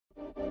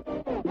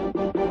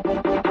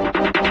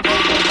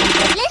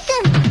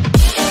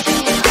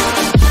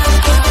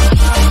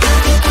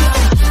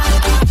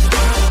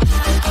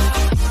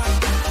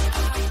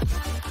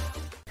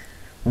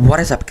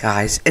is up,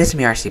 guys? It is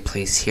me, RC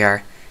Plays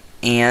here,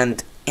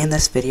 and in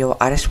this video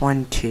I just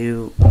wanted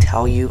to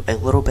tell you a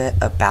little bit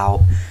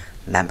about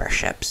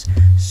memberships.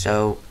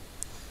 So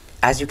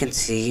as you can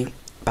see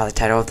by the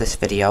title of this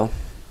video,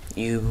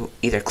 you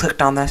either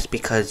clicked on this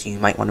because you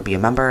might want to be a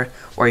member,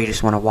 or you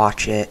just want to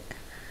watch it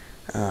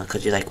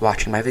because you like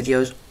watching my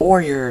videos,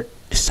 or you're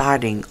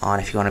deciding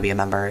on if you want to be a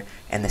member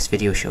and this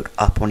video showed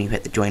up when you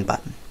hit the join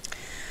button.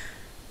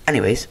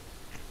 Anyways,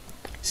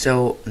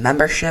 so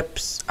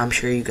memberships, I'm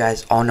sure you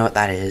guys all know what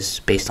that is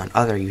based on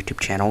other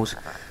YouTube channels,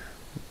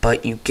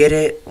 but you get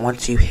it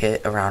once you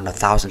hit around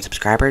 1,000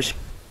 subscribers.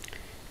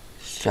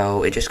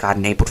 So it just got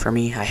enabled for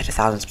me. I hit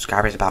 1,000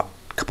 subscribers about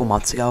a couple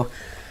months ago.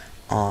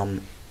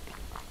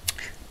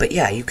 But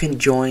yeah, you can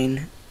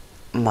join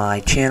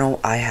my channel.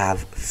 I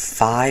have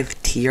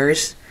 5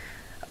 tiers.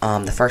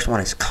 The first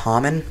one is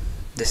common,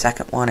 the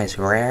second one is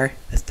rare,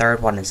 the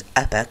third one is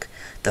epic,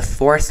 the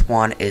fourth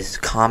one is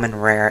common,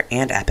 rare,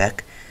 and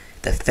epic.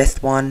 The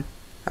fifth one,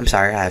 I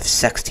have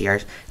 6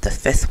 tiers. The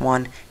fifth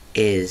one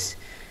is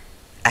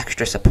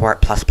extra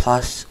support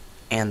plus,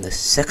 and the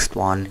sixth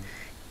one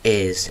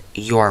is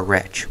You're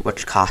Rich,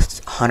 which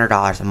costs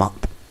 $100 a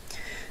month.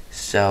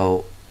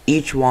 So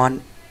each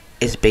one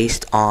is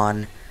based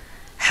on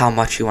how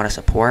much you want to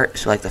support.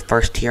 So like the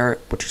first tier,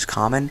 which is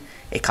common,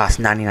 it costs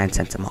 99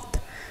 cents a month.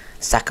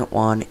 Second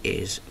one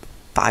is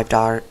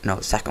 $5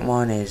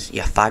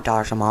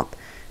 a month.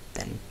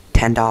 Then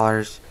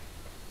 $10,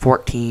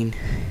 $14,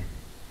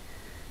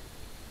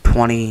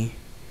 $20,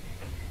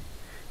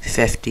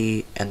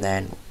 $50, and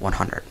then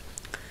 $100.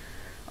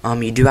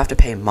 You do have to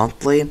pay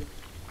monthly.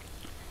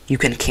 You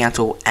can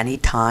cancel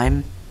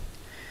anytime.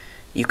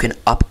 You can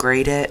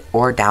upgrade it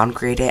or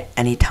downgrade it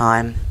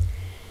anytime.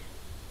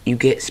 You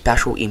get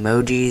special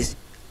emojis.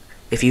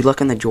 If you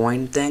look in the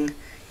join thing,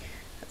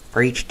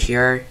 for each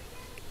tier,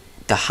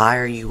 the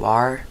higher you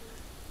are,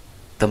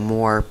 the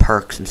more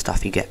perks and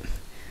stuff you get.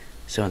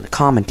 So in the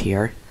common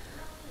tier,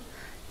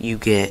 you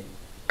get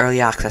early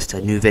access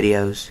to new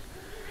videos,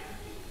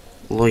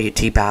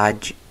 loyalty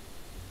badge,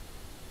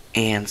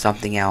 and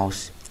something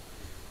else.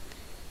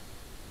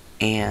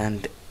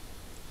 And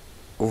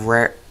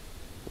rare,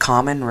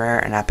 common, rare,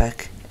 and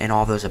epic, and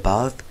all those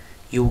above,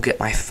 you will get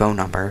my phone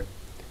number,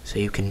 so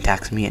you can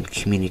text me and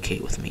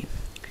communicate with me.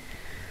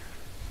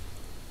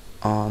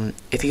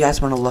 If you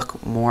guys want to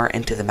look more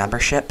into the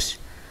memberships,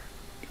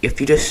 if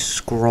you just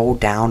scroll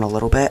down a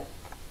little bit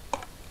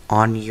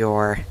on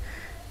your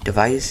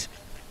device,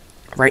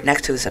 right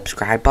next to the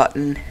subscribe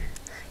button,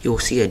 you will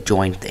see a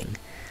join thing.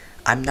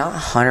 I'm not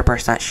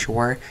 100%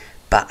 sure,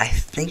 but I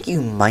think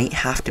you might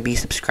have to be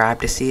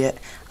subscribed to see it.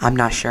 I'm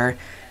not sure,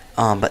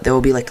 but there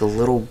will be like a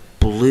little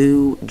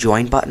blue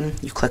join button.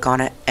 You click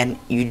on it, and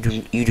you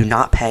do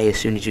not pay as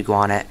soon as you go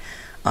on it.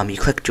 You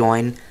click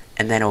join,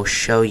 and then it will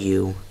show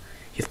you.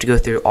 You have to go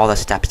through all the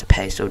steps to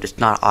pay, so it's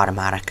not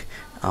automatic,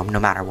 no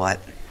matter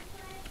what.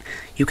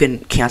 You can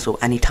cancel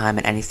anytime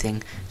and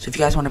anything. So if you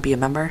guys want to be a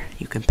member,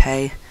 you can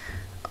pay.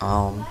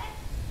 Yeah,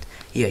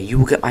 you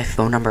will get my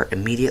phone number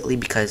immediately,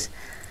 because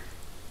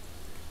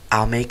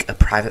I'll make a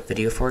private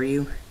video for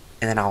you,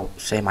 and then I'll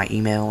say my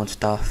email and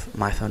stuff,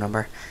 my phone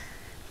number.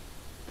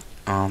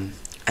 And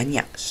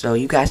yeah, so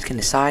you guys can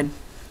decide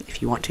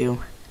if you want to.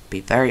 It'd be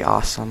very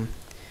awesome.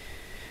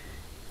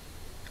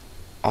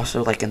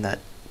 Also, like in the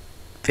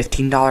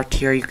 $15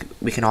 tier,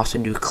 we can also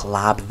do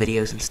collab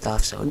videos and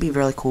stuff, so it'd be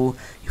really cool.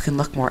 You can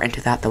look more into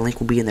that. The link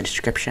will be in the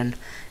description,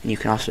 and you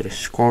can also just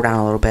scroll down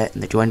a little bit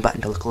in the join button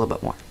to look a little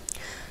bit more.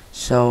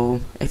 So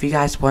if you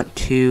guys want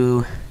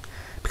to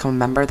become a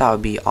member, that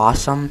would be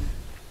awesome.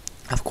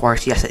 Of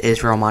course, yes, it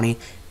is real money,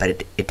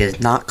 but it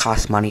does not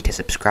cost money to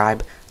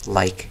subscribe,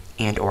 like,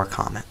 and or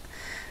comment.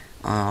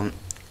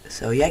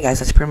 So yeah, guys,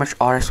 that's pretty much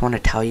all I just want to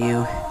tell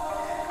you.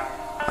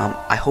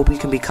 I hope you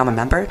can become a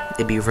member.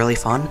 It'd be really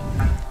fun.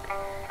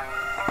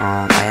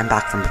 I am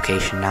back from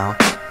vacation now,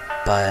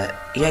 but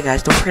yeah,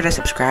 guys, don't forget to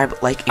subscribe,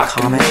 like, and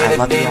comment. I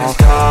love you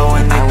all.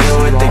 When they do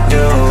what they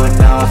do, and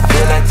now I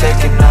feel like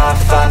taking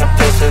off. Find a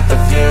place with a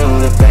view.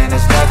 The pain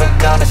is never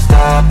gonna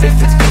stop if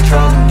it's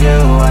controlling you.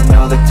 I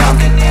know that time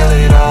can heal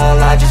it all.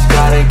 I just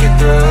gotta get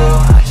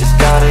through. I just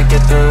gotta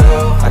get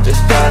through. I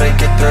just gotta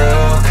get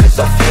through. Cause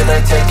I feel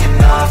like taking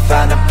off.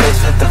 Find a place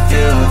with a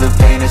view. The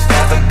pain is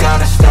never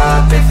gonna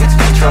stop if it's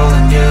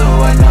controlling you.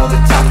 I know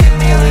that time can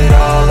heal it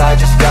all. I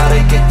just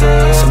gotta get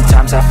through.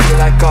 Sometimes I feel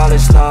like all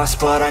is lost,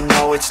 but I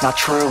know it's not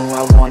true.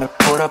 I wanna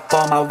put up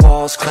all my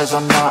walls cause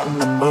I'm not in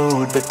the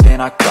mood, but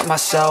then I cut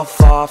myself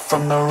off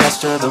from the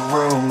rest of the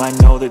room. I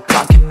know that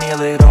time can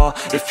heal it all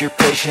if you're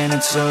patient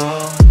and soon.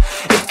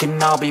 It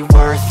can all be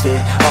worth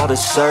it, all the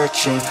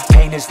searching.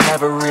 Pain is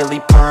never really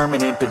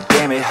permanent, but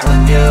damn it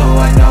hurt you.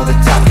 I know that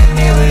time can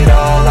heal it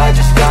all. I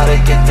just gotta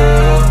get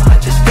through. I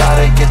just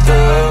gotta get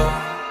through.